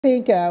I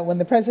think when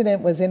the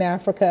president was in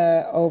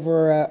Africa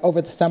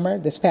over the summer,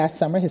 this past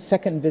summer, his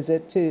second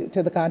visit to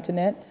the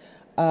continent,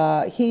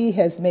 he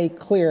has made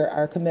clear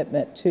our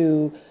commitment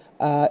to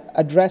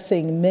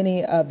addressing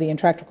many of the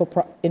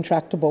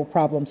intractable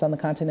problems on the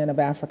continent of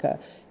Africa.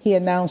 He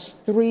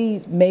announced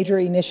three major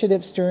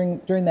initiatives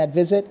during that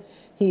visit.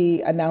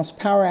 He announced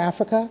Power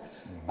Africa.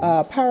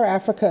 Power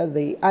Africa,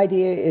 the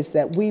idea is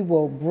that we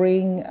will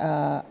bring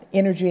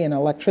energy and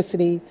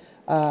electricity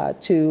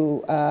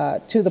to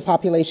the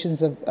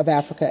populations of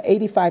Africa,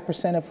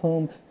 85% of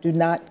whom do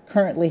not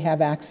currently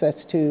have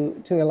access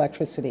to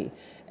electricity.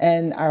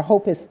 And our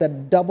hope is to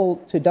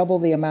double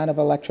the amount of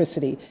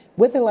electricity.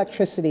 With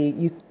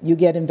electricity, you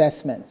get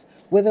investments.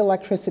 With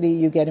electricity,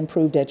 you get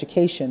improved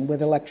education.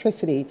 With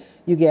electricity,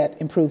 you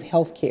get improved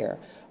health care.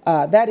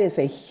 That is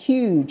a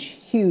huge,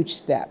 huge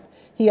step.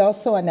 He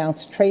also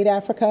announced Trade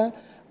Africa,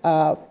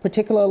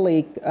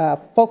 particularly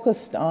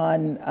focused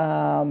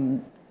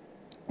on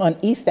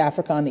East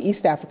Africa, on the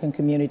East African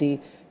community,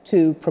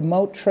 to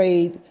promote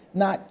trade,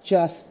 not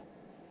just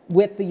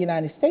with the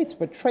United States,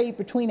 but trade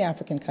between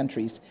African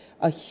countries.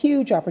 A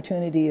huge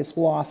opportunity is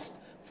lost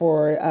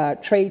for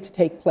trade to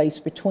take place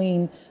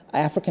between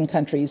African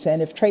countries.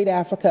 And if Trade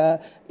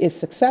Africa is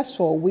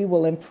successful, we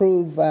will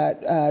improve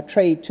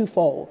trade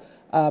twofold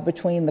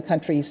between the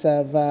countries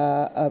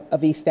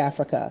of East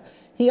Africa.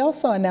 He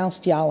also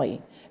announced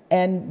YALI.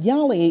 And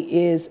YALI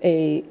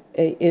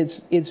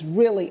is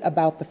really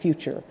about the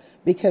future,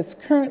 because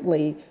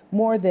currently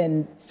more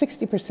than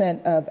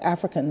 60% of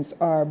Africans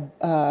are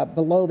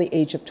below the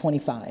age of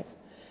 25.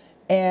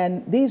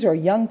 And these are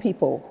young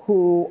people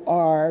who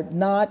are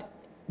not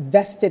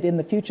vested in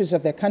the futures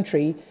of their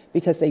country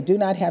because they do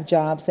not have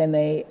jobs and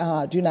they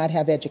do not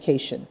have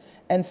education.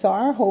 And so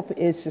our hope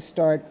is to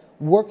start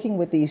working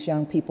with these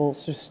young people,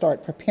 to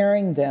start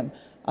preparing them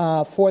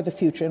for the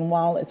future. And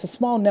while it's a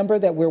small number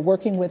that we're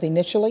working with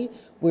initially,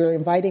 we're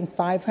inviting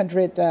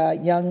 500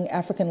 young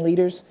African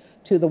leaders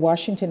to the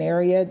Washington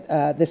area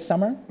this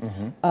summer.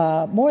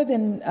 More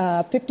than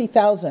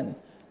 50,000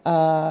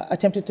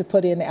 attempted to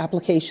put in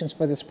applications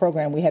for this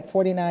program. We had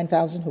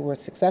 49,000 who were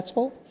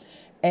successful.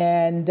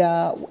 And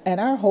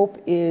our hope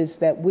is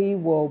that we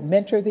will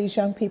mentor these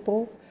young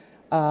people.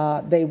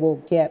 They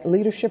will get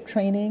leadership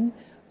training.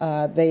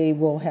 They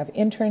will have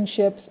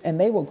internships, and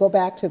they will go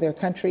back to their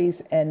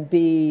countries and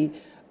be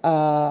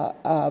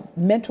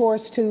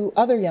mentors to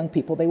other young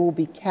people. They will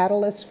be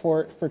catalysts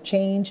for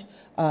change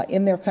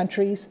in their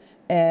countries,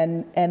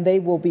 and they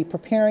will be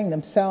preparing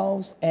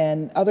themselves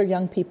and other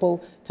young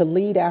people to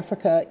lead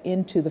Africa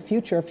into the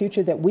future, a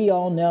future that we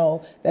all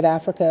know that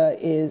Africa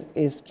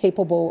is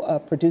capable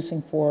of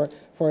producing for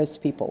its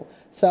people.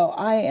 So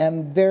I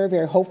am very,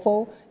 very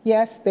hopeful.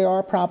 Yes, there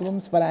are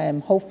problems, but I am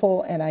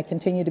hopeful, and I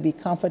continue to be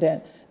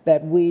confident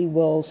that we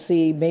will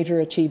see major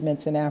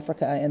achievements in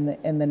Africa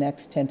in the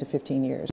next 10 to 15 years.